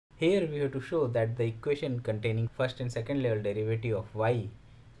Here we have to show that the equation containing first and second level derivative of y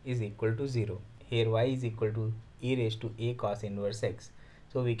is equal to 0. Here y is equal to e raised to a cos inverse x.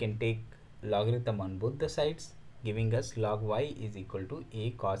 So we can take logarithm on both the sides, giving us log y is equal to a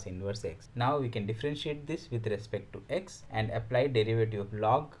cos inverse x. Now we can differentiate this with respect to x and apply derivative of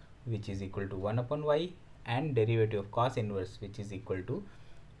log, which is equal to 1 upon y, and derivative of cos inverse, which is equal to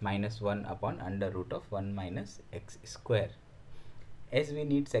minus 1 upon under root of 1 minus x square. As we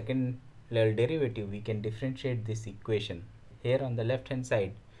need second level derivative, we can differentiate this equation. Here on the left hand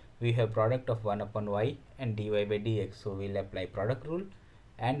side, we have product of 1 upon y and dy by dx. So we will apply product rule,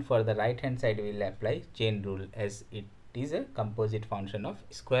 and for the right hand side we will apply chain rule, as it is a composite function of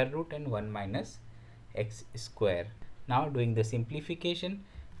square root and 1 minus x square. Now doing the simplification,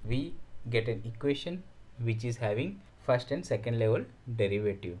 we get an equation which is having first and second level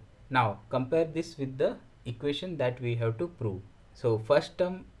derivative. Now compare this with the equation that we have to prove. So first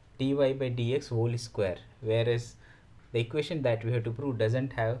term dy by dx whole square, whereas the equation that we have to prove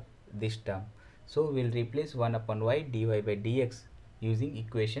doesn't have this term. So we'll replace 1 upon y dy by dx using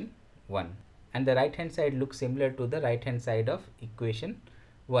equation 1. And the right hand side looks similar to the right hand side of equation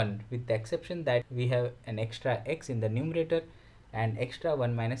 1, with the exception that we have an extra x in the numerator and extra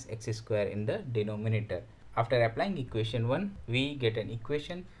 1 minus x square in the denominator. After applying equation 1, we get an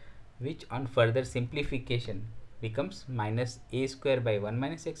equation which on further simplification becomes minus a square by 1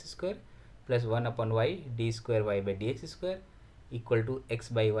 minus x square plus 1 upon y d square y by dx square equal to x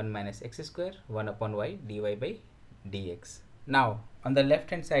by 1 minus x square 1 upon y dy by dx. Now on the left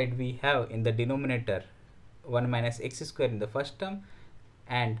hand side we have in the denominator 1 minus x square in the first term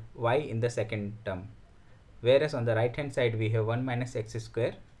and y in the second term, whereas on the right hand side we have 1 minus x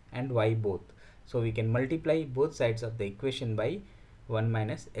square and y both. So we can multiply both sides of the equation by 1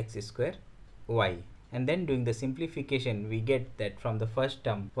 minus x square y. And then doing the simplification, we get that from the first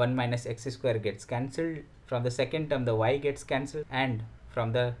term 1 minus x square gets cancelled, from the second term the y gets cancelled, and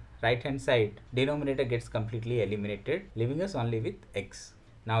from the right hand side denominator gets completely eliminated, leaving us only with x.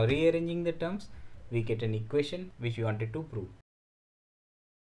 Now rearranging the terms, we get an equation which we wanted to prove.